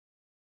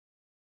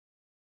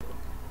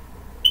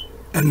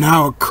And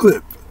now a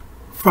clip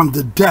from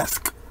the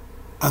desk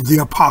of the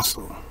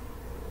apostle.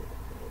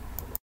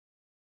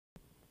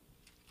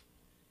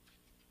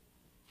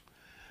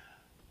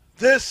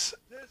 This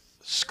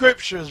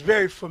scripture is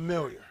very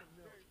familiar.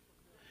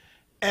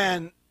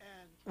 And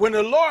when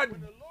the Lord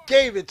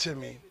gave it to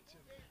me,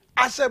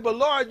 I said, but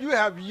Lord, you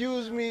have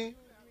used me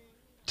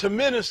to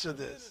minister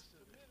this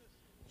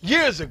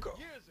years ago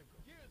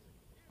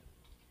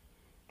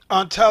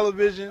on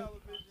television.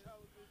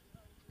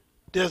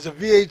 There's a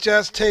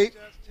VHS tape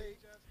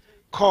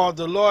called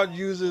The Lord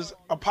Uses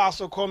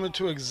Apostle Coleman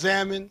to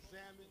Examine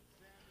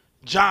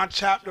John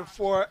chapter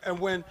 4. And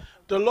when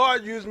the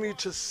Lord used me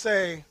to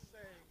say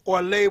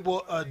or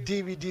label a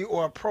DVD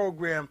or a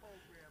program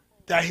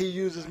that he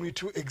uses me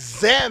to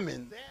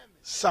examine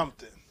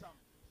something,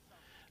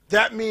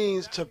 that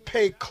means to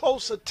pay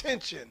close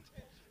attention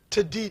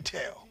to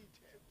detail,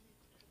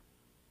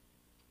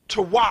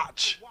 to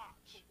watch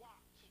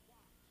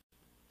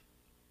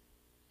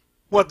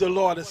what the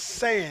Lord is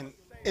saying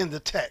in the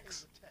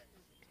text,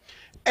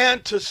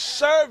 and to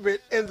serve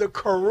it in the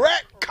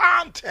correct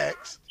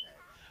context.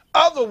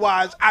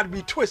 Otherwise, I'd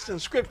be twisting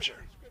scripture.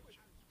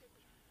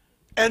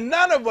 And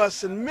none of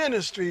us in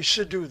ministry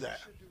should do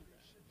that.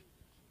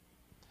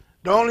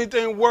 The only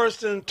thing worse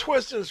than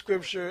twisting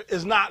scripture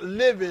is not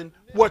living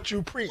what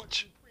you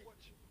preach.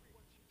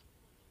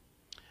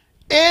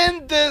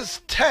 In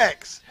this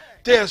text,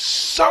 there's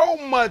so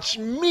much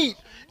meat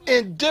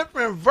in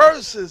different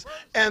verses,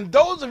 and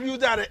those of you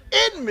that are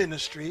in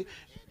ministry,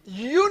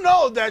 you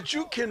know that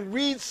you can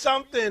read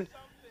something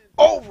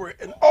over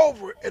and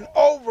over and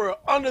over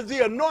under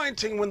the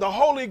anointing when the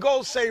Holy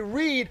Ghost say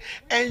read,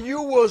 and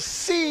you will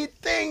see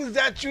things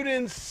that you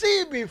didn't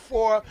see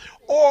before,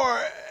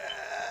 or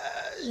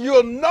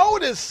you'll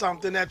notice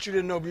something that you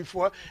didn't know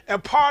before.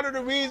 And part of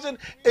the reason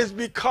is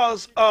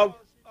because of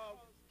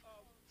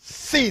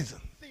season.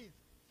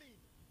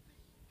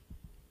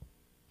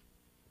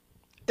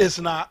 It's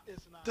not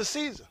the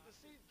season.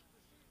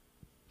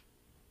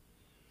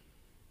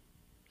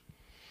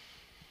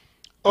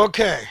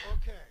 Okay,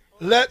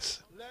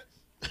 let's,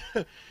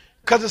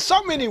 because there's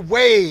so many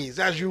ways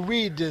as you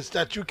read this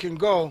that you can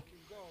go.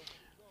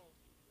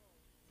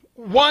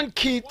 One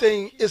key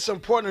thing it's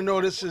important to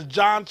notice is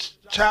John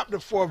chapter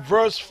 4,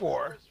 verse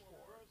 4.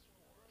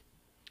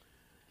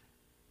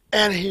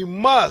 And he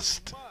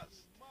must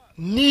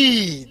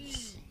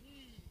needs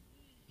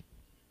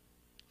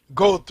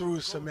go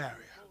through Samaria.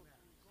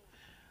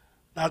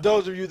 Now,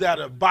 those of you that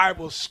are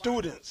Bible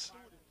students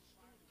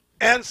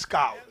and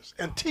scholars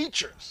and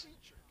teachers,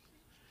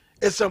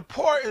 it's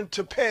important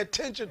to pay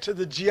attention to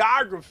the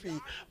geography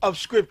of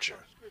Scripture.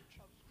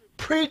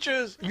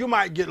 Preachers, you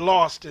might get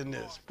lost in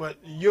this, but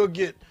you'll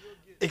get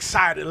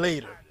excited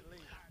later.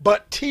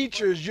 But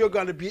teachers, you're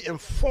going to be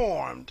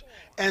informed,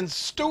 and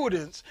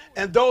students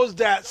and those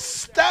that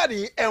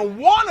study and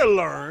want to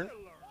learn,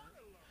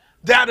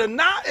 that are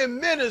not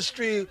in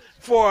ministry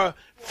for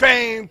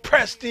fame,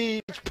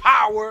 prestige,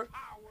 power,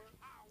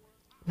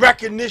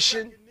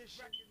 recognition,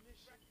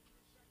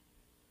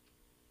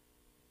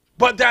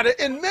 but that are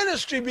in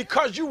ministry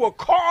because you were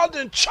called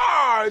in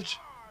charge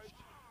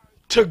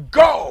to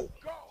go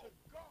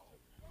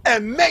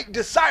and make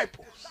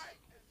disciples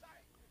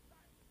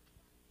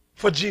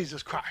for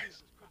Jesus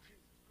Christ.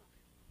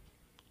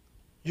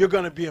 You're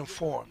going to be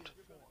informed.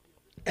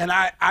 And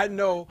I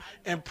know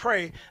and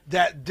pray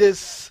that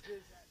this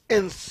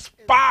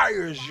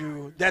inspires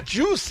you, that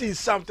you see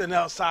something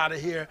else out of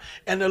here,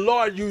 and the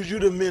Lord use you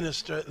to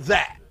minister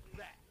that.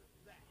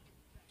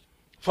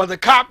 For the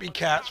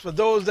copycats, for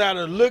those that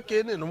are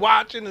looking and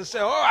watching and say,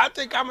 oh, I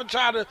think I'm going to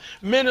try to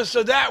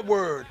minister that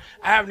word.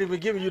 I haven't even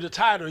given you the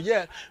title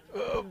yet,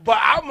 but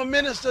I'm going to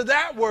minister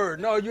that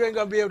word. No, you ain't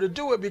going to be able to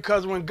do it,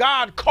 because when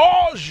God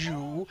calls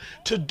you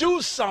to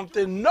do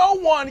something, no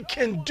one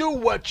can do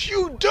what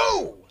you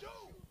do.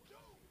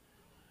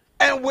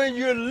 And when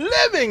you're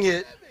living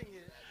it,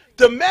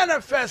 the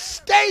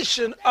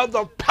manifestation of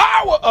the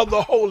power of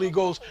the Holy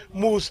Ghost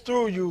moves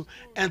through you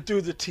and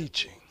through the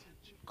teaching.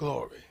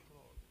 Glory.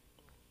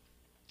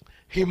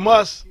 He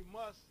must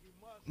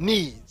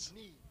needs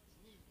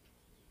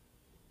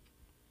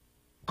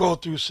go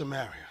through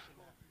Samaria.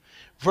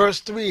 Verse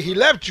 3, he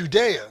left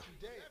Judea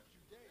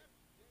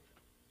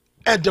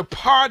and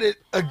departed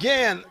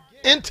again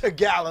into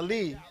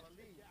Galilee.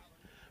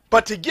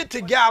 But to get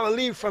to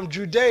Galilee from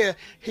Judea,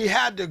 he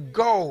had to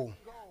go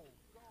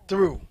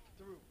through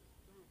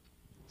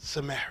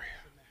Samaria.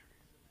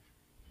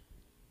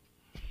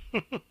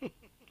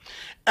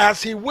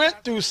 As he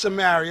went through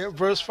Samaria,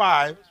 verse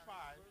 5,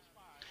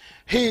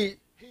 he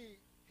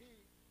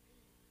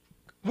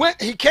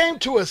came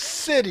to a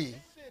city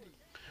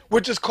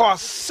which is called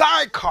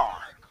Sychar.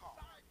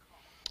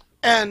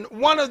 And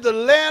one of the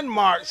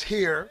landmarks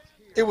here,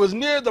 it was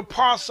near the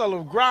parcel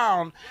of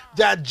ground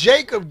that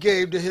Jacob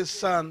gave to his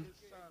son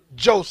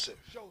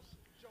Joseph.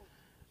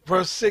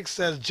 Verse 6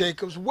 says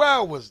Jacob's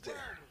well was there.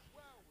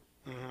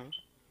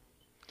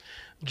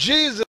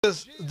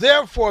 Jesus,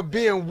 therefore,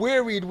 being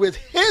wearied with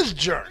his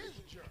journey,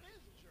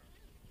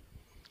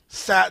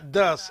 sat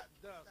thus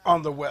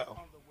on the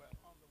well.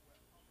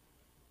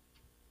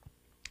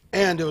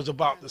 and it was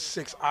about the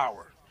 6th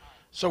hour.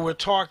 So we're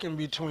talking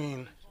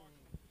between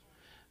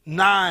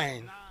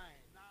 9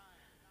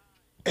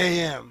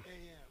 a.m.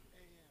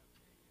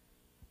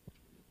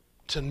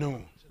 to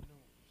noon,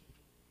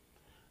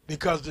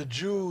 because the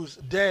Jews'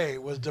 day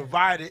was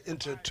divided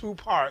into 2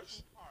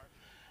 parts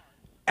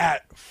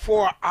at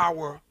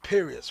 4-hour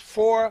periods.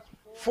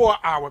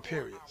 4-hour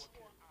periods.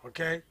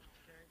 Okay?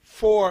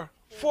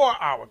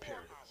 4-hour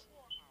periods.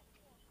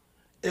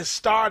 It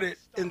started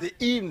in the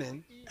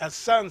evening at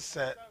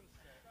sunset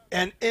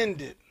and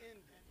ended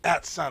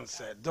at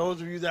sunset. Those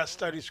of you that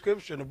study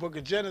scripture in the book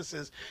of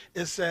Genesis,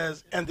 it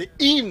says, and the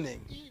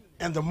evening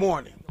and the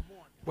morning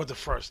was the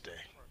first day.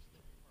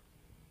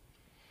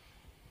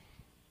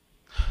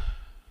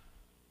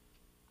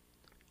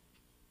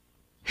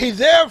 He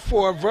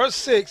therefore, verse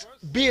 6,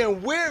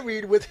 being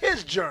wearied with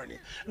his journey.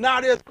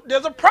 Now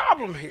there's a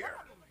problem here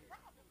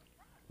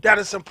that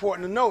is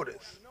important to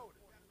notice.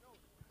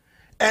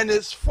 And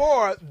it's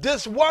for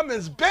this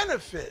woman's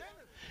benefit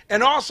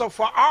and also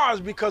for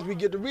ours, because we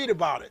get to read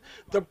about it.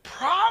 The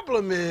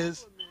problem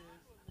is,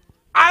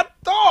 I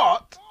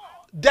thought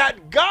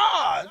that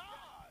God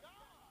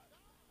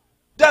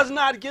does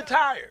not get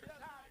tired.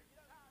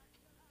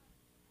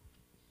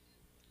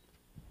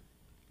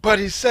 But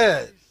he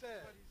said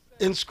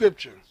in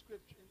scripture,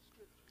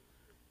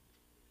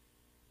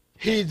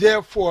 he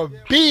therefore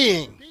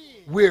being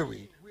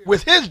weary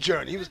with his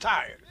journey, he was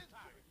tired.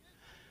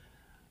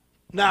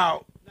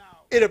 Now,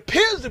 it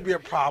appears to be a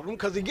problem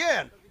because,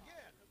 again,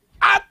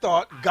 I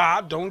thought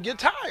God don't get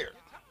tired.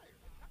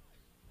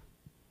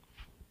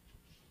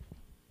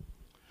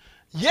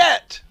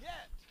 Yet,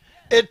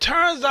 it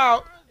turns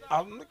out,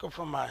 I'm looking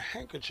for my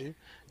handkerchief,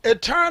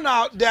 it turned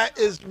out that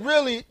it's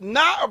really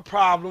not a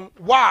problem.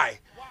 Why?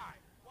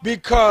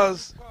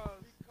 Because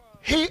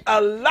he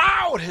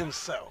allowed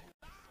himself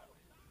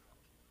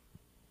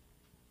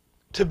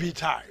to be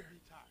tired.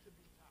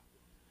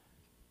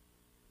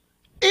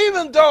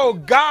 Even though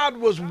God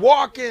was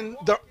walking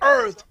the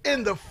earth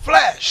in the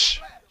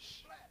flesh,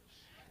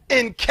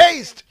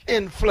 encased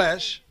in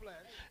flesh,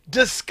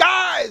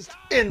 disguised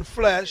in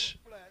flesh,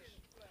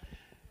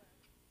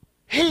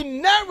 he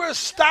never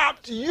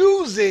stopped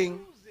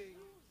using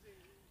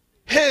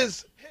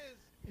his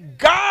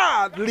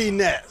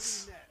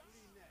godliness.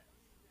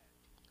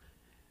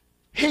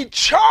 He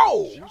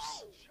chose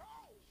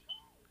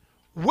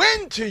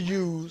when to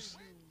use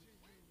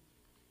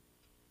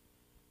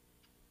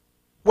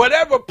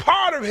whatever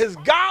part of his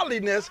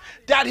godliness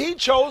that he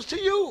chose to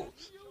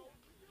use.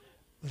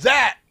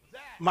 That,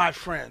 my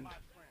friend,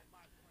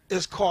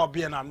 is called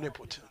being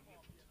omnipotent,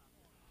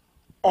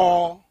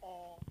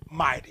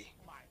 almighty.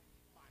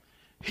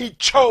 He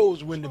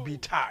chose when to be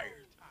tired.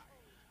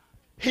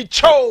 He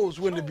chose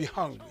when to be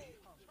hungry.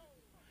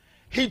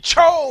 He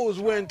chose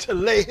when to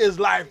lay his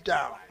life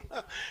down.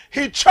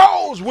 He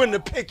chose when to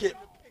pick it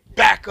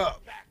back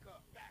up.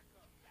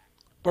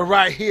 But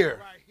right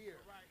here,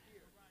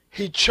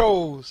 he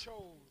chose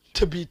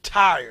to be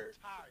tired.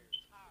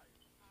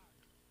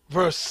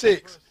 Verse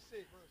 6,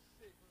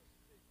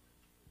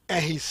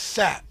 and he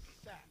sat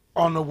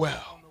on the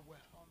well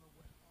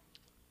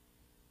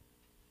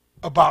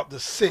about the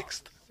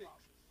 6th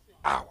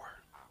hour.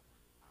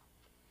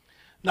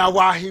 Now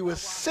while he was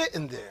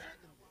sitting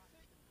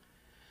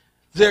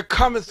there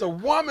cometh a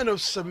woman of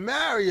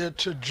Samaria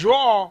to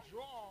draw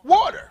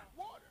water.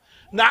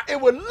 Now it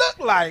would look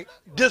like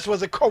this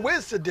was a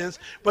coincidence,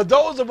 but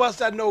those of us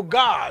that know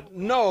God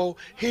know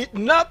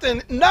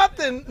nothing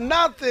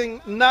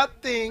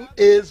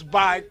is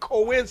by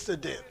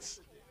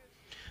coincidence.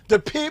 The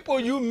people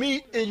you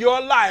meet in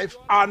your life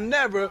are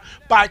never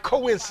by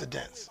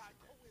coincidence.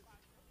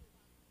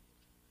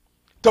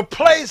 The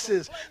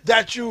places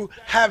that you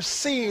have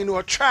seen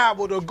or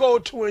traveled or go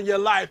to in your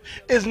life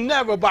is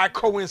never by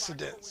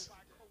coincidence.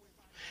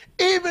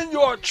 Even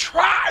your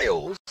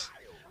trials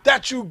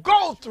that you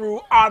go through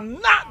are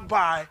not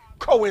by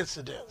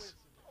coincidence.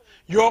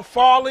 Your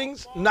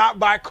fallings, not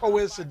by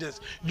coincidence.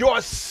 Your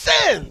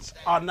sins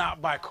are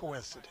not by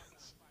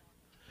coincidence.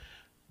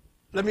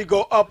 Let me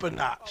go up a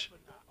notch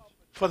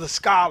for the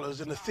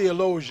scholars and the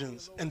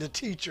theologians and the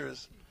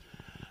teachers.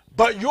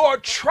 But your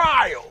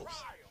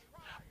trials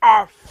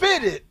are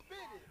fitted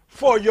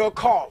for your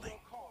calling.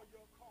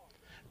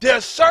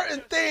 There's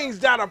certain things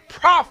that a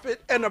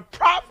prophet and a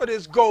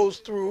prophetess goes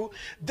through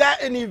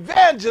that an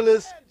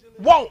evangelist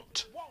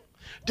won't.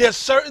 There's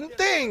certain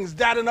things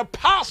that an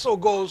apostle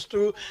goes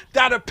through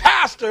that a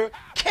pastor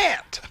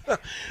can't.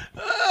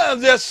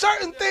 There's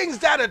certain things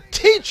that a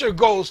teacher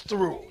goes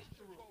through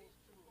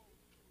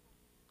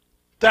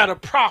that a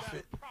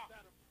prophet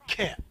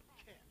can't.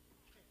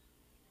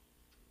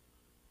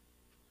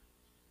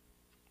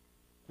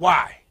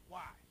 Why?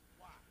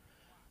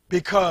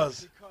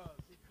 Because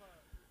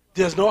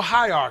there's no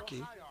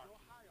hierarchy.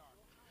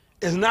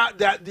 It's not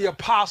that the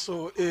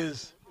apostle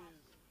is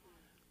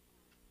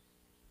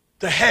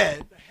the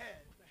head.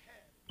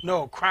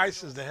 No,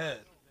 Christ is the head.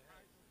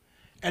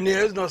 And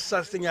there is no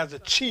such thing as a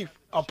chief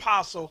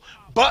apostle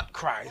but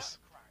Christ.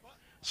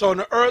 So in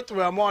the earth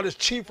realm, all this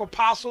chief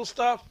apostle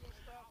stuff,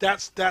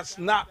 that's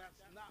not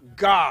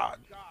God,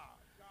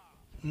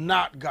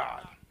 not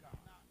God,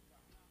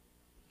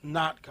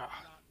 not God.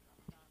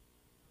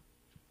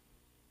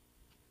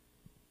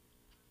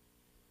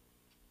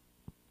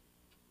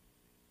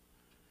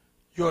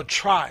 Your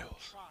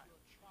trials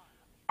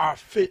are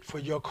fit for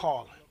your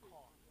calling.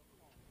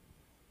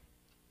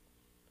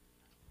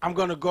 I'm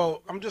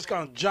just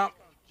going to jump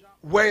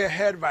way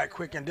ahead right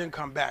quick and then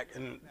come back.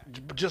 And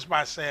just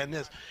by saying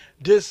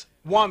this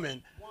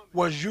woman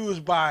was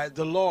used by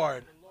the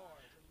Lord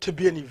to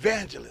be an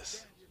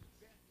evangelist.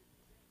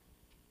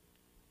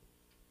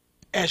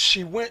 And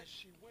she went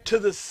to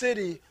the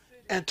city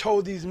and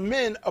told these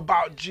men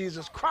about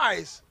Jesus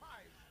Christ,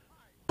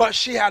 but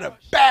she had a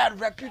bad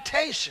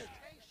reputation.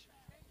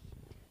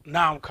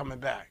 Now I'm coming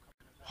back.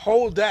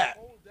 Hold that,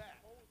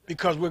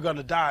 because we're going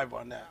to dive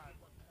on that.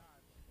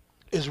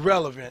 It's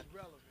relevant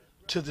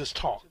to this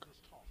talk.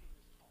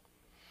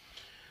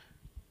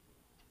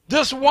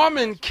 This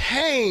woman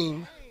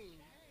came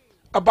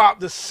about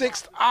the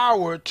 6th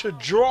hour to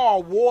draw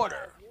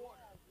water.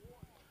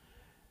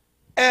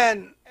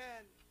 And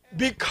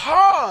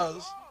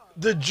because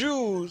the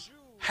Jews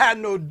had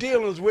no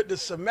dealings with the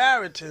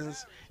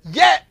Samaritans,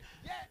 yet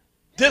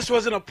this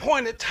was an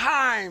appointed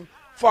time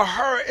for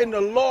her and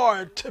the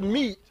Lord to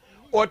meet,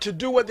 or to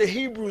do what the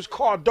Hebrews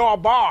call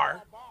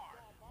darbar,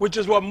 which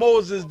is what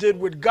Moses did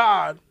with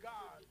God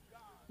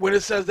when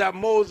it says that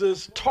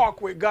Moses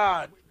talked with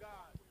God.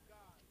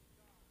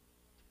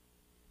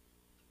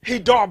 He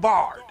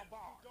darbarred.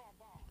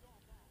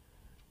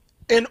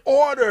 In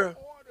order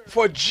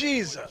for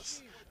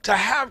Jesus to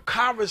have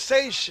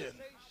conversation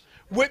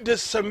with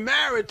this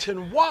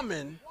Samaritan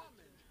woman,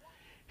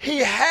 he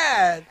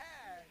had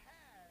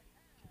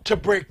to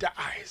break the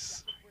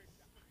ice.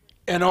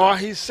 And all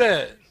he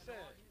said,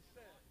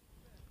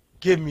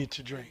 give me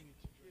to drink.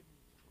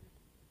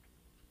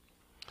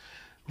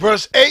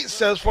 Verse 8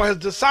 says, for his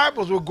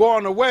disciples were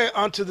going away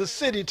unto the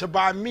city to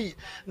buy meat.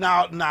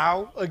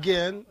 Now,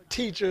 again,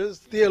 teachers,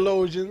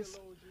 theologians,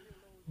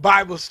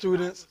 Bible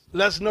students,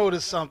 let's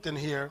notice something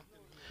here.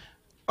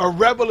 A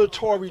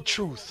revelatory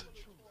truth.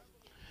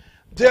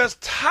 There's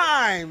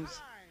times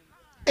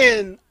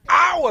in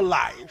our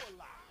life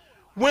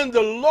when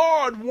the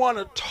Lord want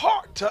to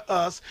talk to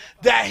us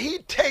that he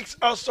takes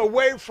us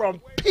away from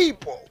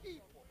people,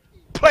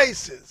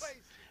 places,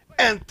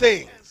 and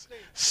things.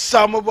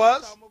 Some of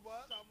us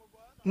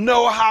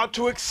know how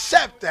to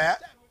accept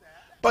that,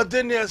 but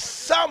then there's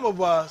some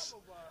of us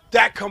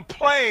that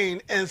complain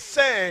and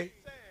say,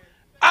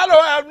 I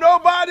don't have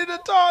nobody to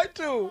talk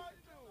to.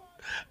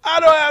 I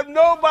don't have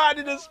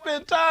nobody to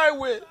spend time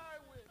with.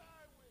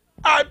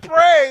 I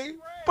pray,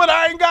 but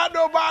I ain't got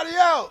nobody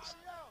else.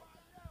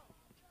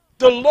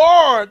 The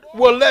Lord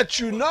will let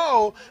you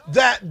know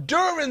that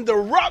during the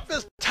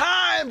roughest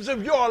times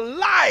of your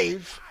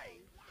life,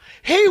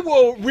 he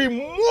will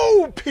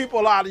remove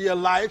people out of your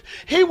life.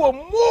 He will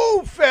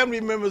move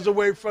family members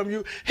away from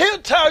you.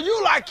 He'll tell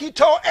you, like he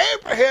told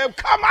Abraham,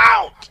 come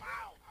out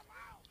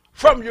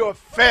from your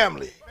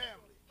family.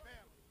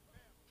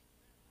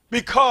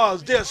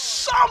 Because there's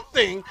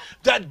something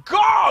that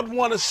God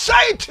wants to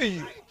say to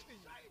you.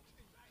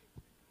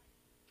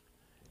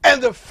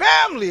 And the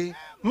family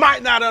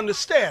might not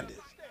understand it.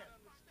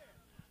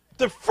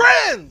 The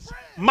friends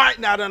might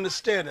not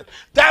understand it.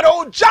 That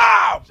old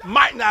job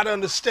might not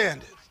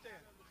understand it.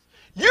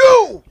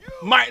 You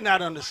might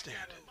not understand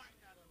it.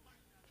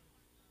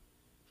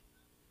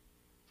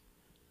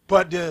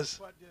 But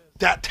there's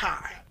that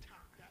time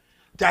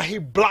that he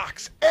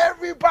blocks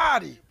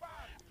everybody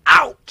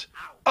out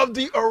of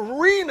the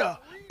arena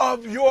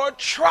of your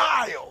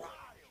trial.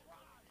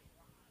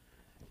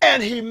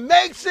 And he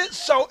makes it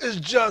so it's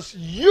just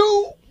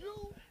you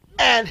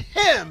and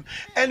him.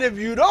 And if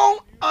you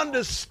don't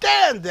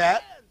understand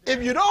that,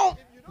 if you don't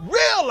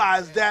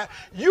realize that,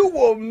 you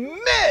will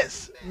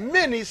miss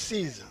many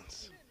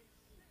seasons.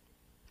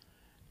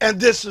 And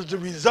this is the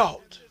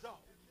result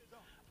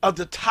of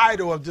the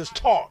title of this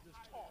talk,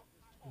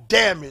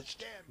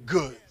 Damaged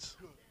Goods.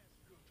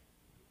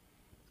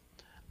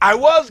 I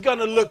was going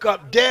to look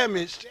up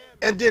damaged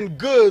and then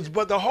goods,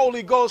 but the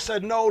Holy Ghost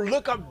said, no,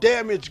 look up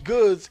damaged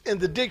goods in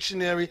the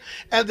dictionary.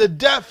 And the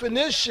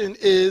definition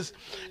is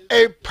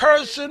a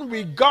person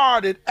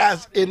regarded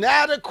as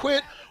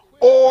inadequate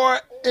or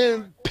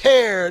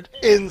impaired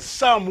in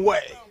some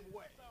way.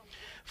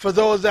 For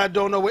those that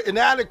don't know what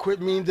inadequate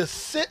means,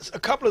 a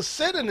couple of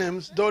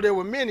synonyms, though there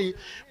were many,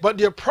 but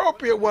the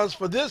appropriate ones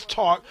for this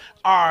talk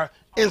are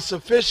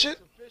insufficient,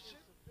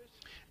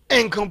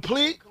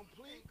 incomplete,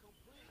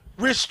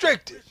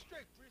 restricted.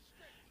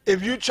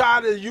 If you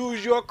try to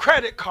use your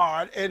credit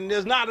card and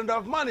there's not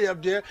enough money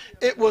up there,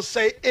 it will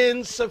say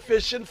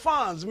insufficient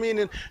funds,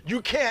 meaning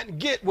you can't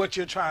get what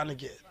you're trying to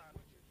get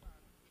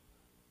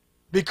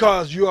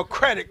because your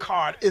credit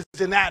card is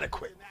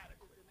inadequate.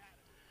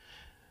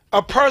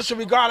 A person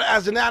regarded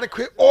as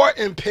inadequate or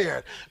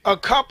impaired. A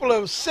couple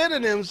of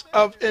synonyms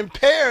of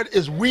impaired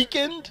is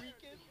weakened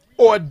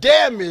or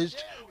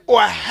damaged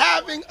or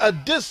having a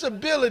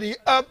disability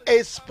of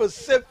a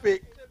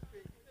specific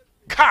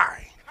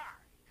kind.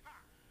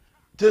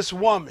 This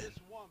woman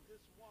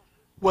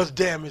was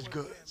damaged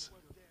goods.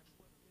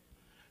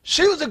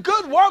 She was a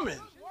good woman.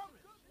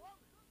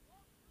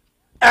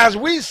 As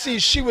we see,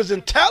 she was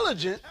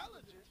intelligent.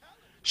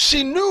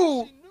 She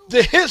knew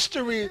the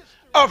history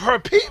of her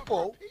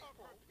people.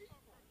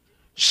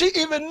 She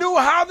even knew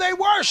how they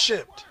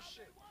worshiped.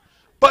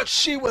 But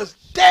she was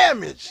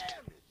damaged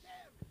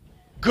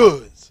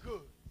goods.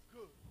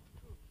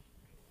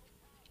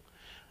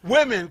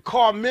 Women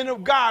call men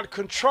of God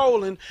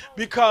controlling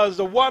because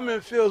the woman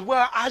feels,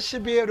 well, I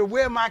should be able to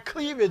wear my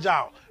cleavage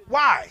out.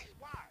 Why?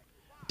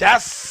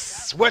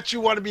 That's what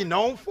you want to be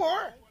known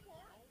for?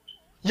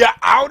 Your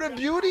outer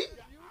beauty?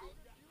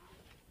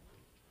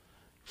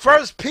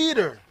 1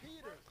 Peter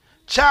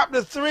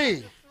chapter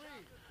 3,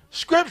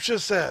 scripture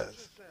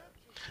says,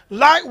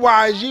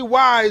 likewise, ye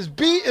wives,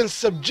 be in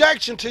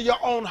subjection to your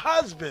own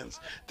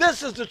husbands.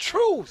 This is the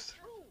truth.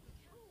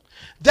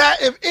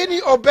 That if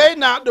any obey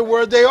not the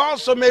word, they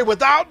also may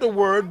without the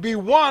word be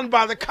won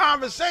by the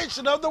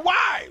conversation of the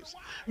wives.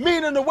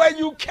 Meaning the way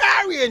you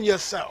carry in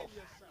yourself.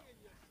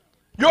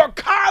 Your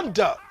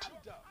conduct.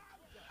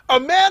 A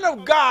man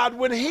of God,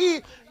 when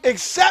he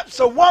accepts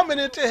a woman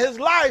into his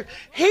life,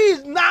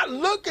 he's not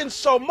looking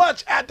so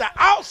much at the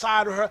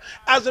outside of her.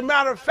 As a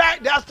matter of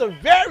fact, that's the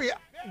very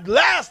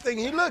last thing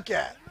he look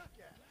at.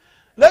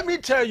 Let me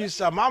tell you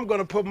something. I'm going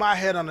to put my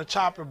head on the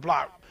chopping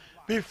block.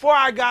 Before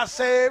I got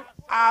saved,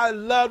 I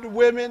loved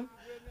women.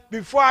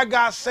 Before I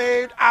got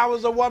saved, I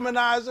was a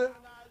womanizer.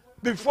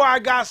 Before I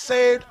got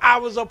saved, I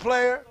was a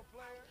player.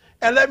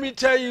 And let me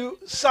tell you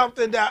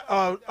something that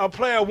a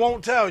player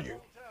won't tell you,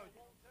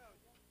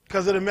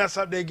 because it'll mess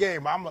up their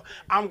game.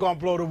 I'm going to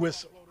blow the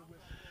whistle.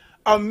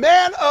 A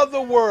man of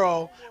the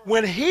world,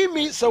 when he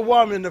meets a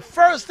woman, the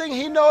first thing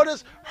he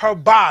notices, her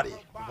body.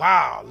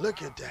 Wow,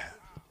 look at that.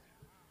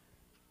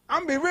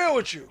 I'm going to be real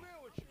with you.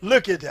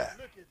 Look at that.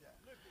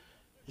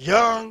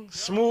 Young,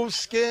 smooth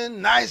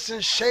skin, nice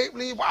and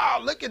shapely. Wow,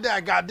 look at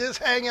that. Got this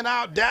hanging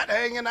out,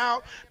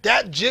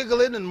 that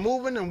jiggling and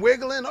moving and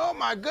wiggling. Oh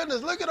my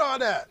goodness, look at all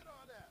that.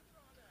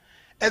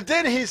 And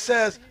then he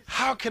says,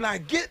 how can I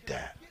get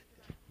that?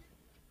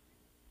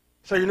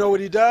 So you know what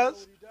he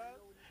does?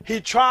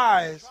 He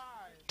tries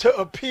to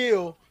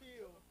appeal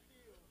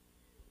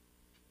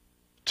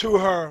to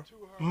her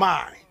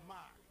mind.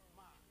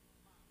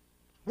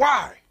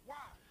 Why?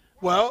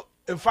 Well,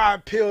 if I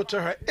appeal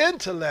to her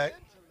intellect,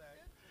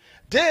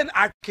 then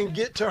I can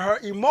get to her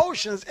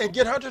emotions and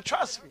get her to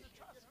trust me.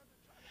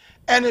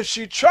 And if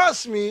she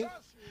trusts me,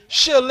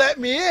 she'll let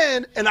me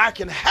in and I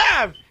can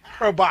have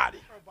her body.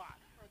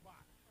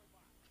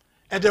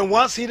 And then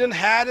once he done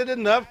had it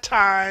enough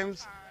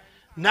times,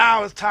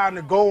 now it's time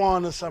to go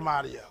on to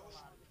somebody else.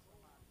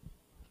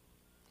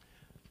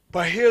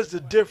 But here's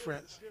the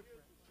difference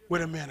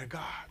with a man of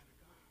God.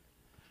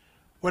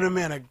 When a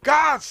man of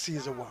God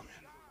sees a woman,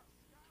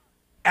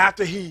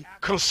 after he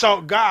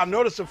consult God,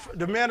 notice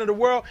the man of the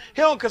world,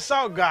 he don't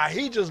consult God.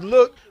 He just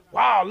look,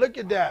 wow, look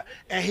at that.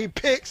 And he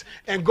picks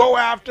and go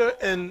after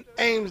and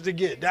aims to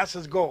get. That's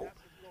his goal.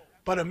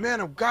 But a man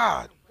of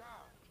God,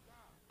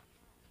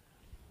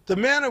 the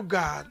man of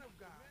God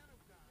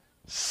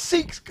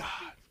seeks God.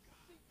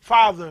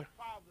 Father,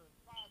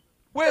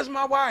 where's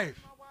my wife?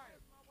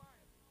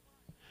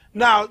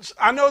 Now,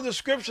 I know the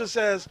scripture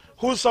says,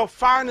 whoso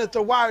findeth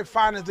a wife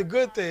findeth a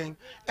good thing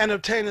and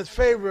obtaineth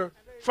favor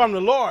from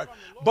the Lord.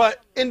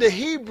 But in the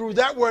Hebrew,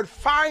 that word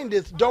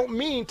findeth don't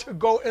mean to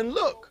go and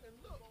look.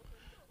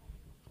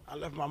 I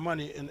left my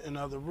money in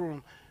another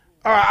room.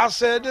 All right, I'll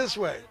say it this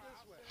way.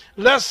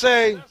 Let's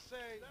say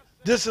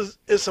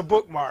it's a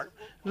bookmark.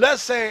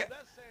 Let's say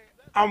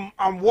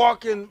I'm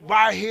walking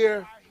by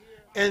here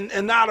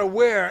and not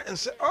aware and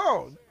say,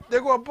 oh,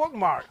 there go a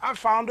bookmark. I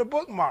found a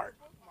bookmark.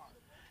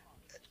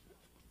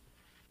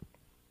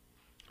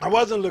 I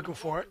wasn't looking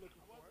for it.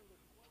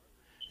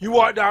 You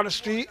walk down the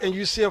street and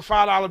you see a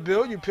 $5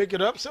 bill, you pick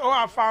it up, say, oh,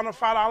 I found a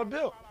 $5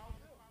 bill.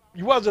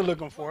 You wasn't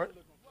looking for it.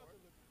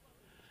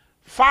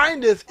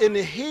 Findeth in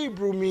the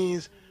Hebrew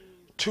means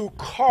to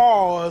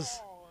cause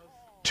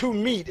to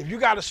meet. If you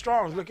got a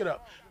Strong's, look it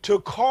up. To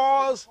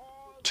cause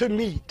to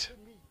meet.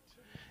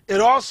 It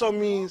also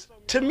means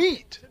to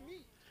meet.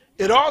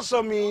 It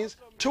also means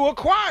to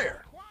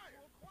acquire.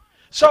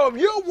 So if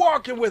you're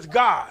walking with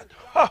God,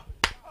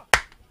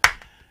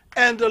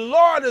 and the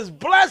Lord is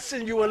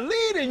blessing you and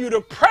leading you to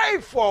pray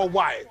for a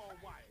wife.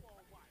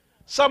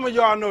 Some of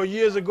y'all know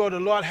years ago the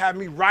Lord had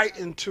me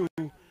writing to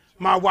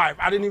my wife.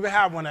 I didn't even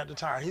have one at the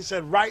time. He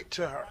said, write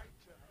to her.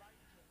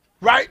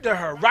 Write to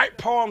her. Write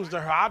poems to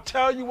her. I'll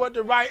tell you what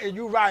to write and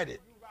you write it.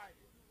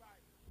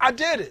 I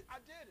did it.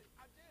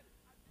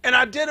 And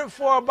I did it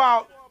for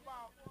about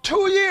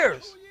 2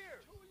 years.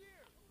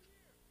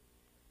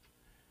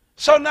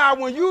 So now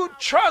when you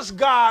trust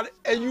God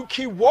and you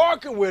keep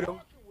walking with him,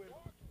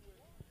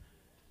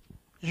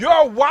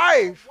 your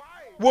wife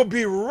will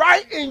be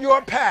right in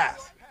your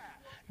path.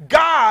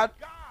 God,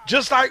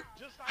 just like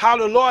how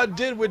the Lord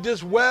did with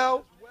this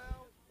well,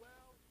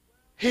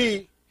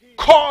 he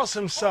caused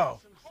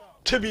himself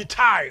to be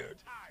tired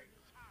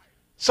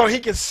so he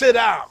can sit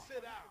down.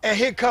 And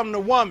here come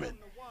the woman.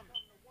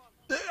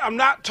 I'm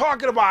not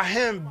talking about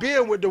him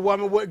being with the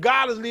woman. What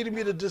God is leading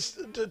me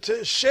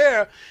to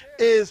share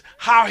is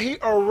how he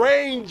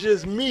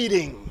arranges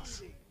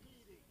meetings.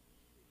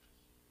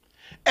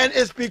 And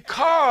it's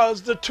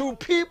because the two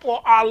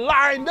people are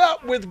lined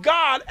up with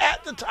God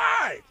at the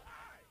time.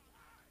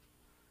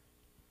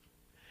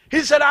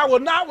 He said, I will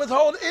not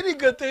withhold any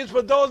good things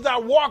for those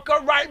that walk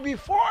upright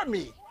before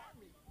me.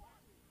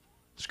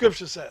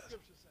 Scripture says.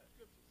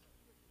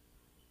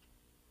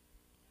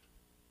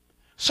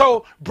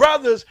 So,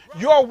 brothers,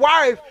 your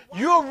wife,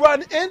 you'll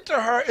run into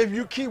her if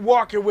you keep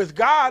walking with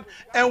God.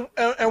 And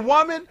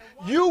woman,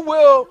 you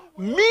will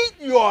meet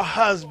your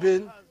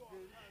husband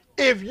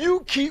if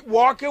you keep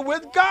walking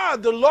with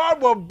God. The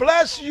Lord will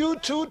bless you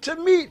two to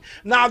meet.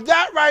 Now,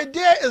 that right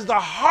there is the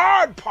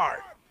hard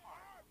part.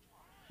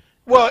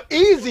 Well,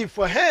 easy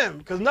for him,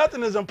 because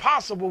nothing is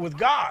impossible with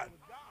God.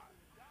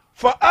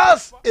 For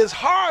us, it's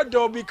hard,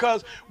 though,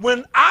 because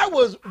when I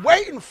was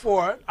waiting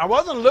for it, I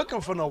wasn't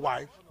looking for no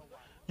wife.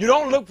 You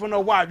don't look for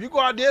no wife. You go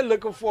out there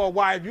looking for a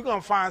wife, you're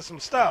going to find some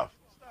stuff.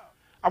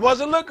 I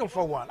wasn't looking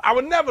for one. I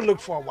would never look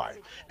for a wife.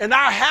 And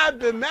I have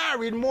been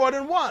married more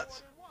than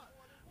once.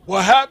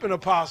 What happened,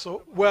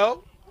 Apostle?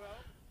 Well,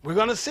 we're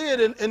going to see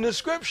it in the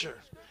scripture.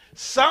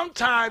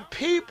 Sometimes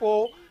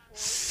people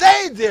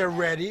say they're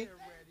ready,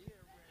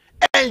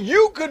 and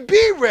you could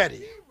be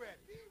ready.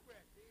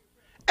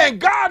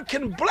 And God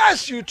can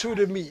bless you two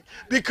to meet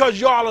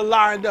because y'all are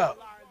lined up.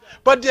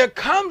 But there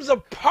comes a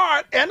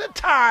part and a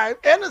time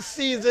and a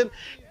season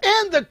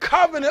in the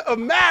covenant of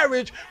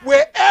marriage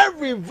where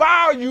every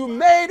vow you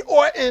made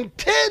or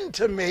intend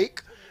to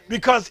make,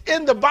 because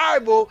in the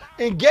Bible,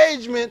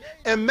 engagement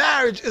and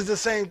marriage is the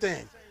same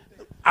thing.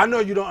 I know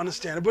you don't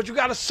understand it, but you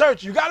got to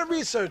search. You got to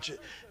research it.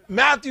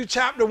 Matthew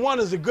chapter 1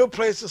 is a good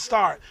place to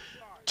start.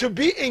 To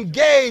be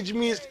engaged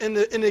means in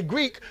the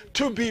Greek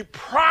to be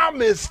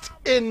promised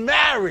in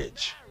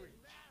marriage.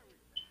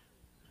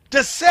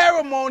 The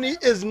ceremony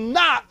is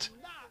not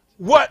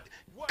what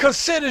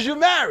considers you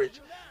marriage.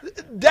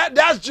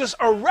 That's just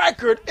a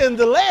record in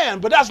the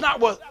land, but that's not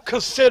what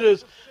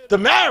considers the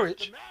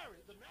marriage.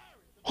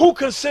 Who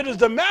considers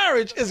the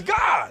marriage is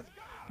God.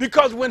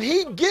 Because when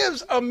he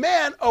gives a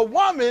man a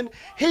woman,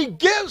 he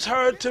gives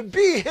her to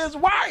be his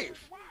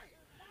wife.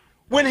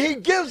 When he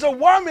gives a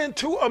woman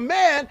to a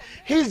man,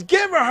 he's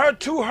giving her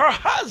to her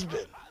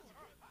husband.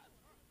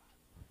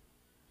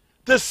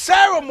 The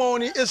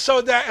ceremony is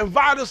so that in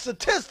vital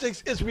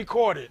statistics it's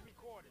recorded.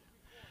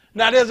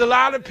 Now there's a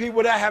lot of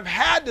people that have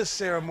had the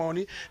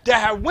ceremony,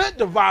 that have went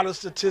to vital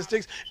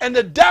statistics, and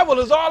the devil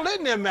is all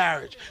in their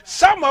marriage.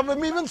 Some of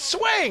them even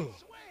swing.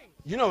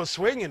 You know what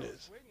swinging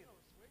is.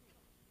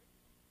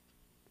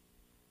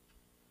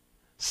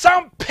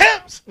 Some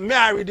pimps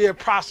marry their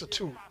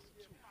prostitute,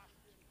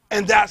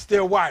 and that's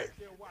their wife.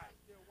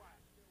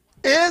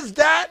 Is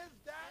that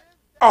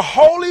a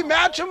holy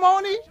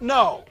matrimony?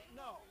 No.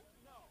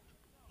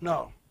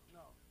 No.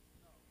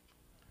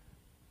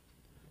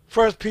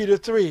 1 Peter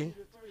 3,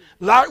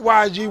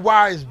 likewise ye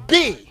wives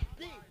be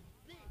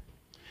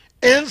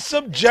in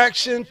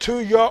subjection to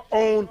your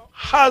own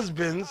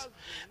husbands,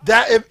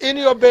 that if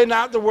any obey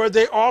not the word,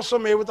 they also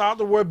may without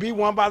the word be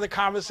won by the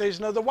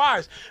conversation of the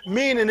wives.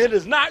 Meaning it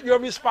is not your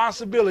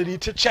responsibility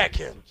to check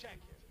him.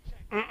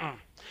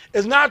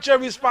 It's not your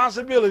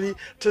responsibility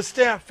to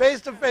stand face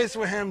to face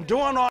with him,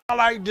 doing all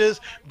like this,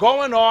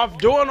 going off,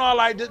 doing all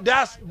like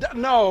this.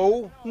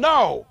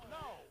 No.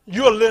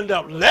 You'll end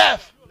up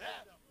left.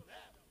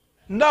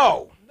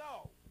 No.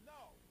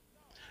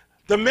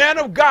 The man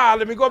of God,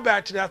 let me go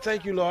back to that.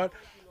 Thank you, Lord.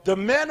 The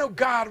man of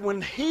God,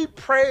 when he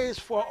prays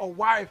for a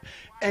wife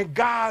and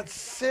God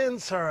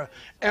sends her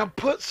and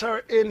puts her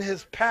in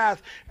his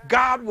path,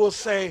 God will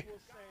say,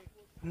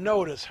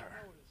 notice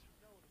her.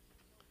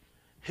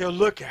 He'll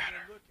look at her.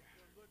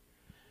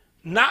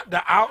 Not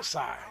the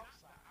outside,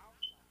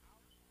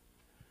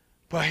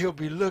 but he'll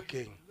be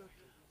looking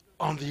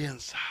on the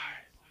inside.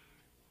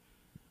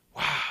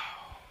 Wow.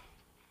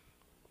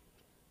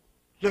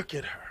 Look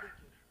at her.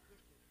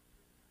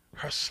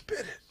 Her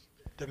spirit.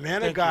 The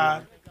man of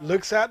God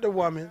looks at the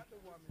woman,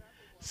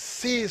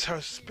 sees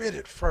her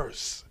spirit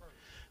first.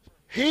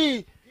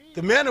 The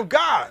man of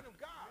God,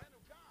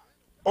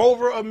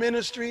 over a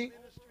ministry,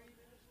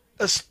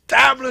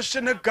 established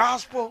in the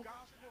gospel,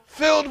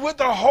 filled with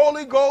the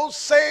Holy Ghost,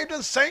 saved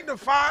and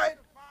sanctified.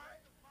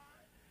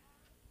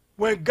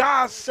 When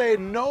God say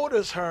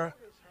notice her,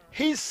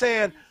 he's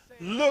saying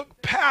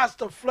look past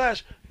the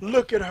flesh,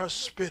 look at her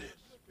spirit.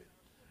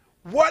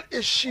 What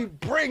is she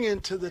bringing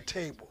to the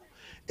table?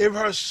 If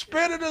her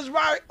spirit is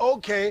right,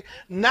 okay,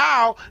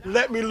 now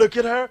let me look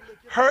at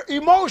her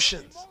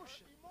emotions.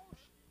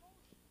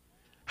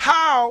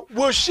 How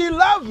will she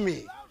love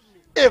me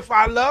if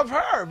I love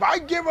her? If I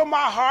give her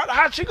my heart,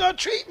 how's she going to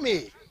treat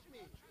me?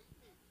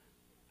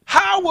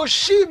 How will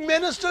she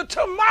minister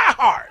to my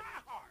heart?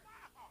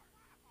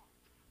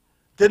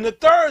 Then the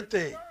third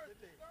thing,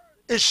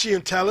 is she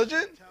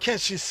intelligent? Can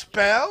she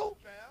spell?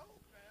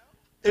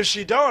 If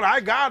she don't,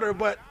 I got her,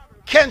 but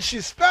Can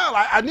she spell?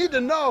 I need to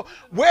know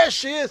where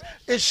she is.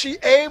 Is she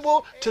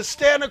able to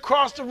stand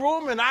across the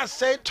room and I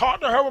say,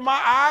 talk to her with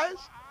my eyes?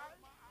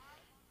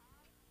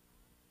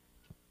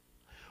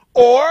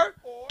 Or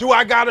do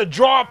I got to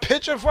draw a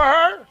picture for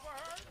her?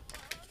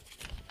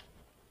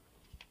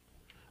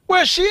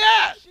 Where's she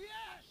at?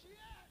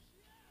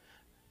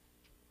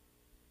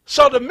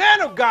 So the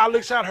man of God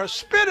looks at her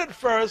spirit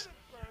first,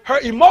 her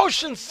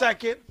emotion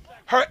second,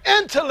 her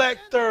intellect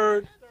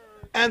third,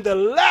 and the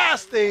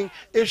last thing,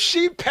 if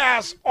she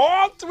passed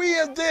all three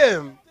of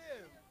them,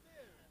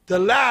 the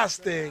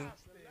last thing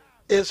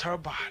is her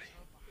body.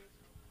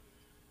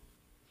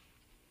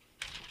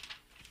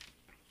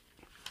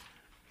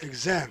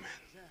 Examine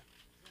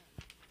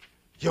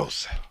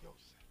yourself.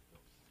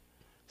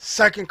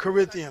 2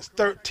 Corinthians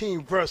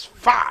 13 verse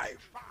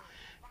 5.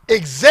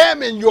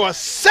 Examine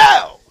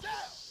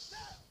yourselves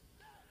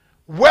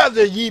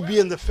whether ye be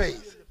in the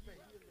faith.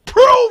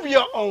 Prove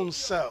your own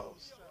selves.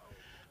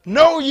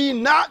 Know ye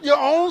not your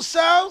own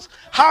selves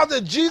how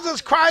that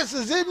Jesus Christ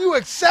is in you,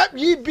 except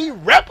ye be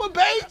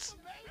reprobates?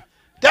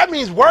 That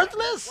means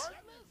worthless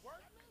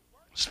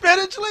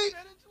spiritually.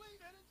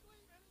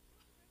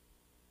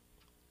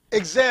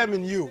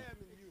 Examine you.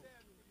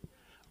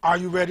 Are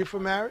you ready for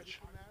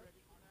marriage?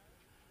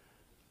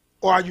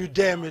 Or are you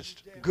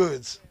damaged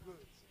goods?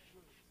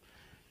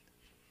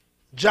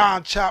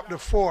 John chapter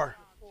 4,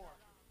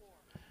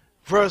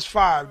 verse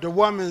 5.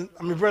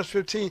 Verse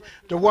 15.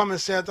 The woman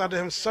saith unto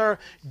him, Sir,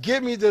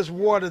 give me this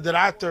water that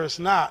I thirst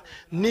not,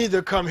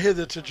 neither come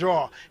hither to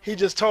draw. He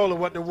just told her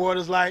what the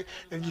water's like.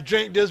 If you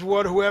drink this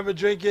water, whoever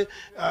drink it,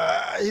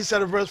 he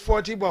said in verse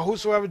 14, but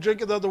whosoever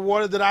drinketh of the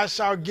water that I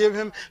shall give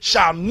him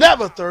shall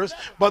never thirst,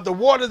 but the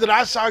water that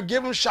I shall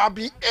give him shall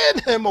be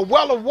in him a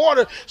well of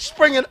water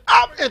springing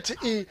up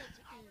into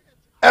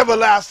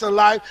everlasting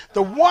life.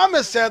 The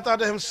woman saith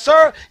unto him,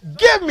 Sir,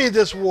 give me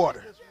this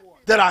water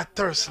that I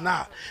thirst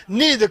not,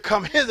 neither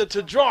come hither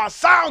to draw.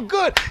 Sound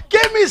good.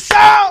 Give me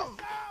some.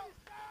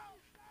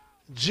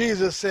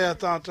 Jesus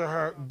saith unto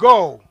her,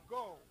 Go,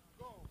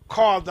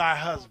 call thy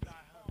husband,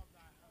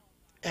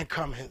 and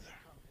come hither.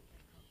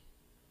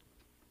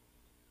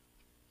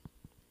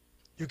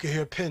 You can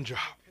hear a pin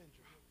drop.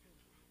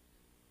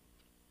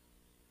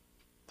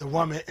 The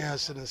woman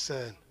answered and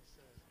said,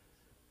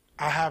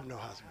 I have no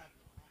husband.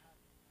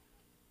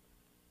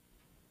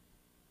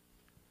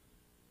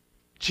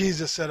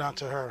 Jesus said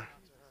unto her,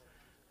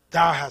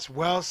 Thou hast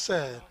well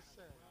said,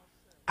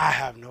 I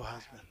have no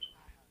husband.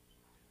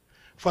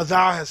 For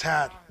thou hast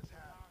had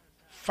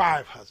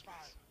 5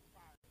 husbands,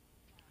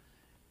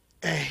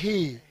 and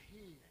he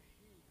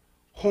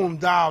whom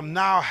thou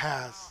now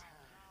hast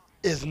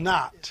is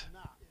not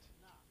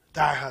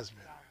thy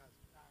husband.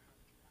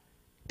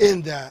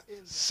 In that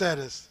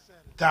saidest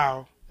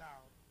thou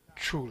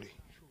truly.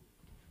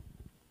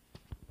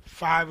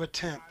 5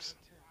 attempts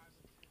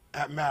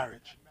at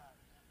marriage.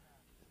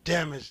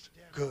 Damaged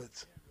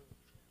goods.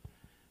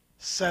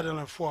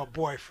 Settling for a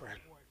boyfriend.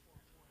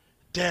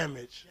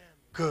 Damaged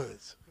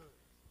goods.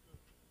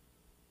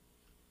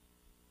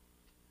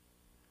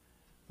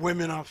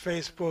 Women on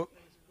Facebook,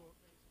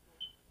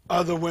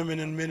 other women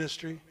in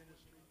ministry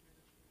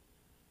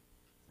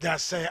that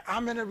say,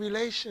 I'm in a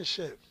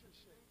relationship.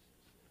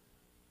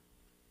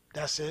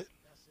 That's it.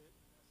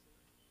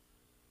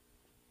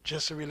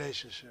 Just a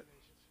relationship.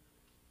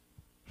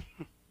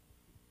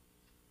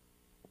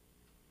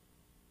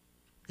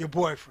 Your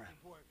boyfriend,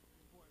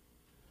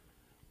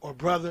 or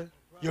brother,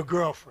 your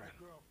girlfriend.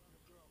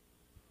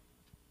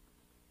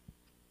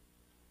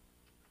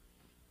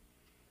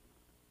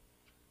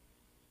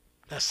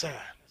 That's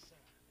sad.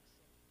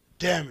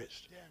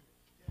 Damaged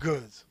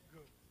goods.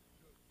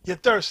 You're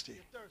thirsty.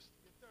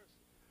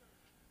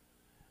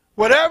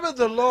 Whatever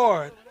the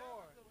Lord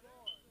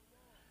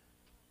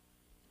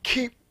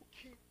keep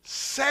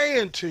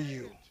saying to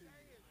you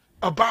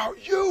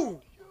about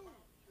you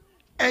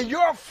and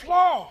your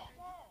flaw,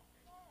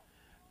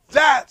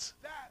 that's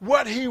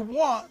what he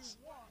wants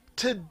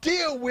to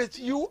deal with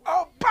you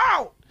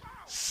about.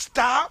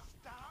 Stop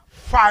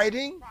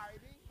fighting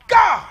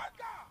God.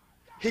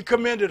 He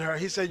commended her.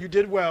 He said, you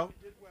did well.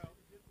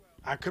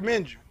 I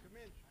commend you.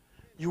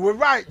 You were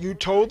right. You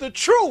told the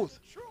truth.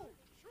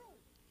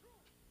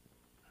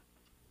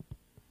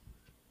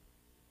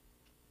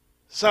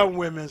 Some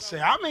women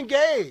say, I'm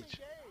engaged,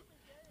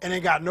 and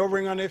ain't got no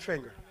ring on their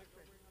finger.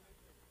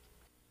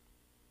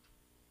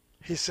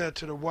 He said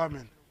to the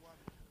woman,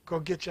 go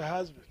get your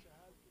husband.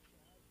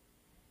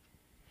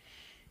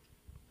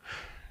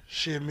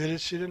 She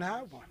admitted she didn't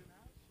have one.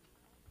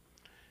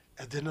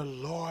 And then the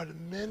Lord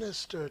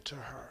ministered to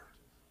her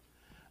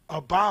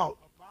about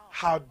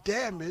how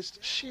damaged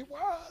she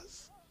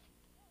was.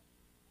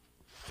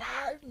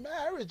 5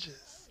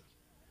 marriages.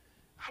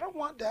 I don't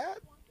want that.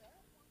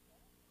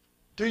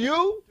 Do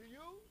you?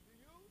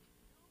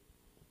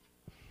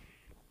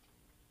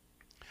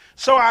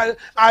 So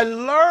I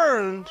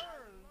learned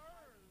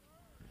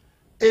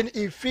in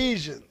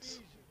Ephesians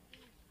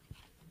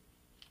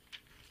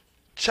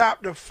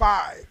chapter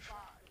 5,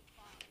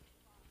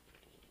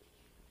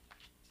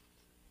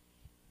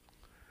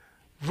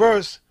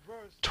 verse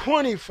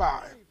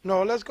 25.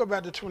 No, let's go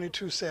back to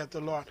 22, saith the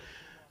Lord.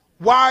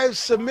 Wives,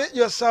 submit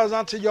yourselves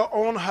unto your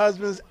own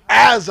husbands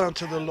as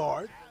unto the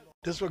Lord.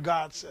 This is what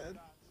God said.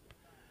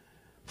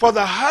 For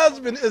the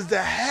husband is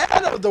the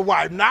head of the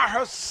wife, not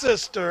her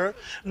sister,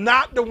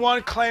 not the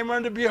one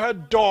claiming to be her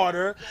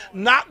daughter,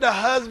 not the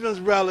husband's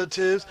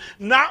relatives,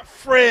 not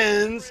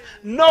friends,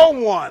 no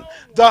one.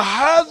 The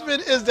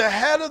husband is the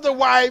head of the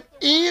wife,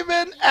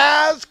 even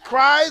as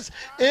Christ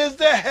is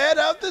the head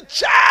of the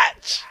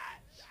church.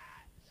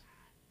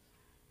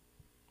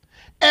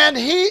 And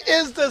he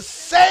is the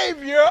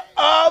Savior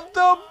of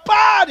the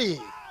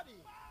body.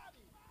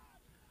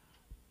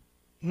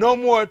 No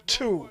more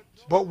two,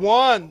 but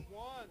one.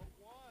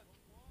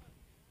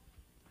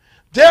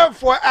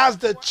 Therefore, as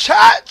the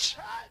church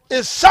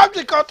is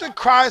subject unto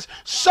Christ,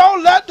 so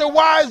let the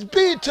wives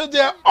be to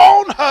their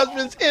own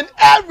husbands in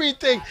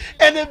everything.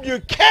 And if you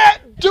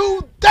can't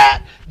do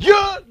that,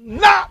 you're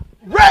not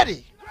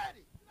ready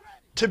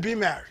to be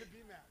married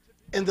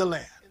in the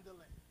land.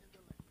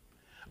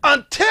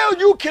 Until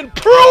you can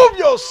prove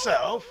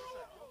yourself,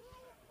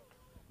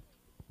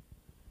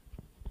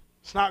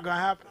 it's not going to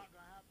happen.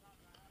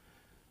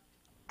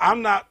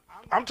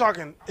 I'm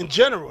talking in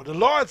general. The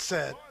Lord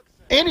said,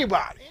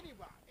 anybody.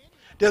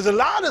 There's a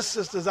lot of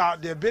sisters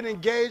out there been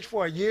engaged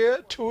for a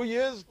year, 2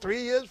 years,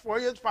 3 years, 4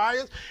 years, 5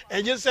 years,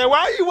 and you say,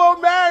 why you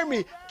won't marry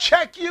me?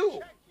 Check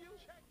you.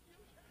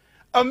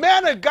 A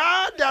man of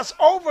God that's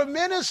over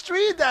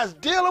ministry, that's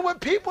dealing with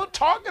people,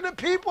 talking to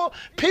people,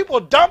 people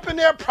dumping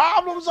their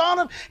problems on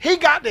him. He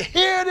got to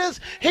hear this.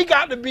 He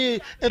got to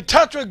be in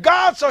touch with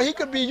God so he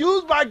could be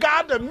used by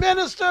God to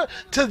minister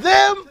to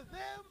them.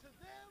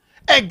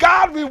 And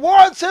God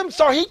rewards him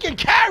so he can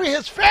carry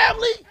his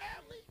family.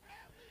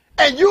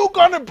 And you're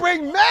going to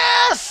bring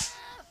mess?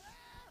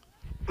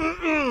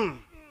 You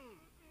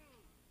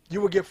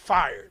will get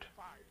fired.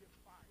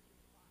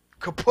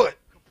 Kaput.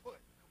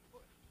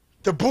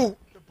 The boot.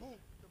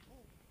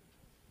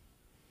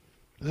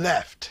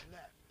 Left.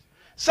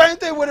 Same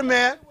thing with a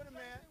man.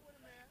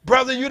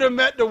 Brother, you done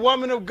met the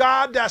woman of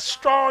God that's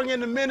strong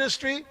in the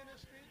ministry.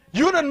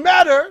 You done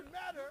met her.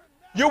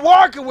 You're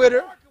walking with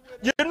her.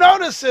 You're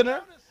noticing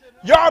her.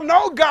 Y'all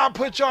know God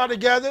put y'all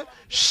together.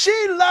 She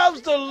loves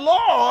the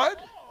Lord.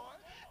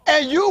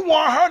 And you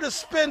want her to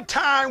spend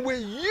time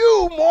with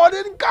you more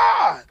than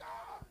God.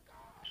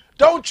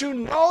 Don't you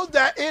know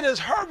that it is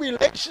her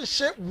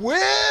relationship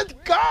with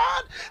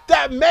God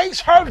that makes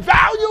her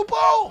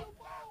valuable?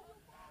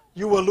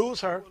 You will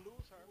lose her.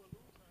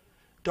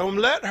 Don't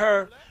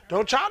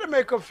try to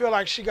make her feel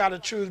like she got to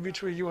choose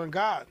between you and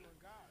God,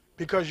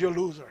 because you'll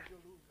lose her.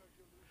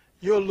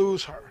 You'll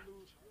lose her.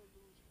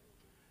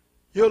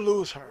 You'll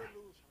lose her.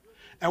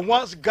 And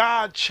once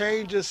God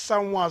changes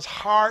someone's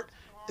heart,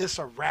 it's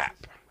a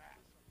wrap.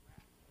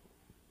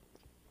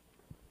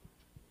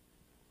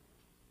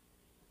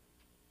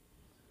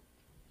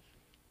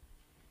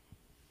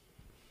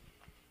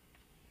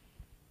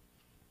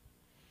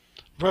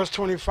 Verse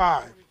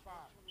 25.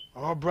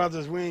 Oh,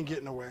 brothers, we ain't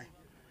getting away.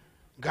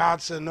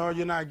 God said, no,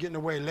 you're not getting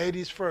away.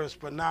 Ladies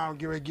first, but now I'm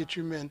going to get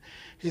you men.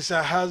 He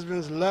said,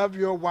 husbands, love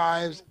your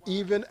wives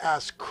even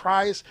as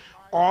Christ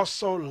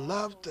also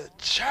loved the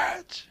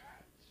church.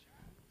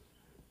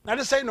 Now,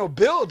 this ain't no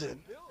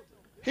building.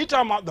 He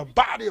talking about the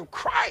body of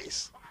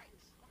Christ.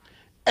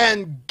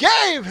 And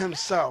gave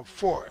himself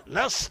for it.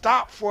 Let's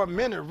stop for a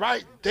minute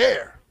right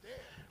there.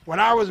 When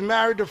I was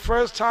married the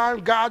first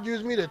time, God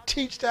used me to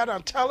teach that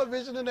on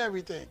television and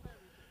everything.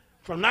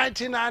 From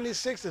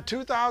 1996 to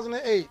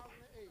 2008.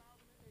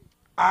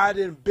 I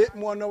didn't bit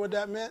more know what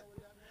that meant.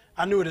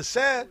 I knew what it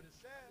said.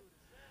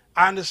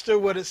 I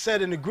understood what it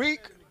said in the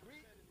Greek.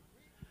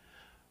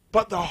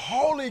 But the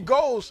Holy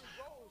Ghost,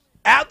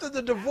 after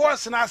the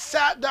divorce, and I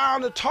sat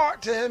down to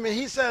talk to him, and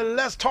he said,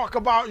 let's talk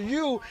about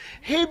you.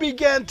 He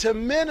began to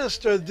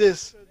minister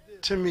this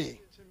to me.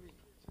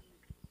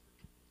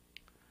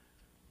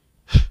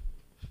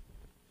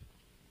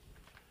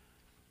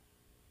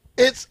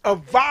 It's a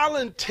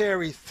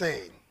voluntary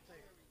thing.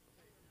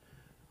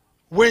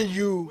 When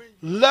you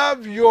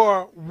love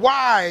your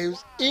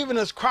wives, even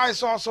as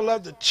Christ also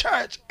loved the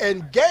church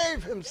and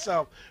gave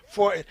himself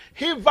for it.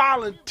 He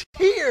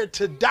volunteered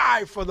to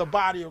die for the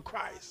body of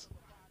Christ.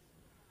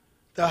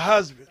 The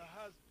husband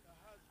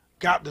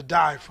got to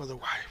die for the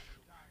wife.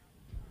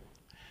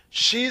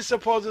 She's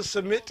supposed to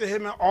submit to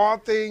him in all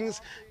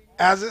things,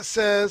 as it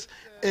says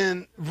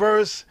in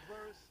verse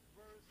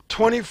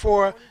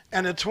 24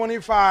 and in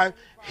 25.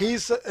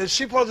 She's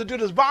supposed to do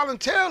this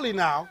voluntarily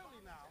now.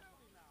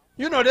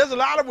 You know, there's a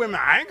lot of women,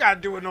 I ain't got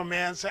to do what no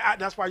man say.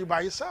 That's why you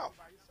by yourself.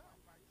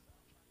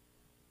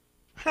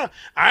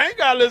 I ain't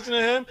got to listen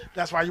to him.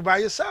 That's why you by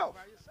yourself.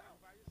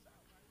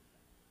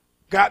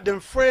 Got them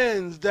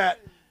friends that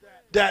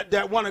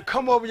want to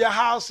come over your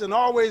house and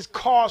always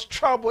cause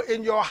trouble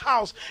in your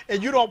house,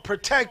 and you don't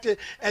protect it,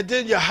 and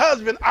then your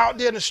husband out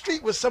there in the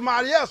street with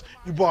somebody else.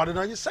 You brought it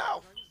on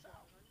yourself.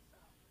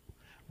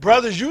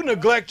 Brothers, you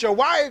neglect your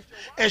wife,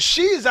 and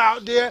she's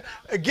out there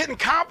getting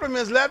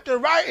compliments left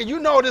and right, and you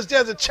notice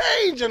there's a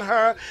change in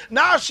her.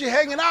 Now she's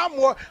hanging out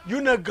more.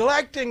 You're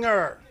neglecting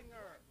her.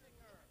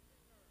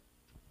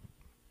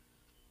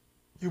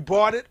 You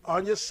brought it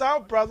on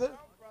yourself, brother.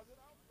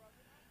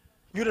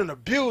 You done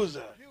abused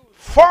her,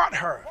 fought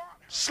her,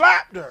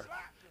 slapped her,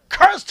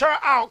 cursed her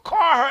out,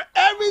 called her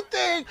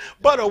everything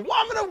but a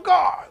woman of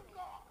God.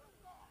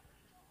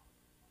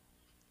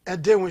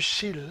 And then when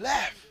she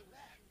left,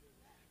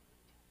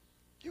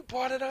 you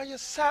brought it on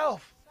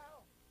yourself.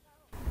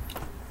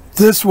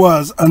 This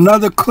was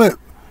another clip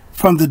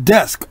from the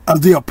desk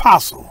of the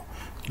apostle.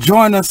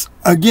 Join us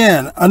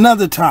again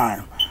another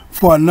time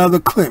for another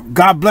clip.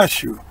 God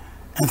bless you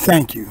and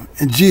thank you.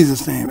 In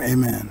Jesus' name,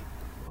 amen.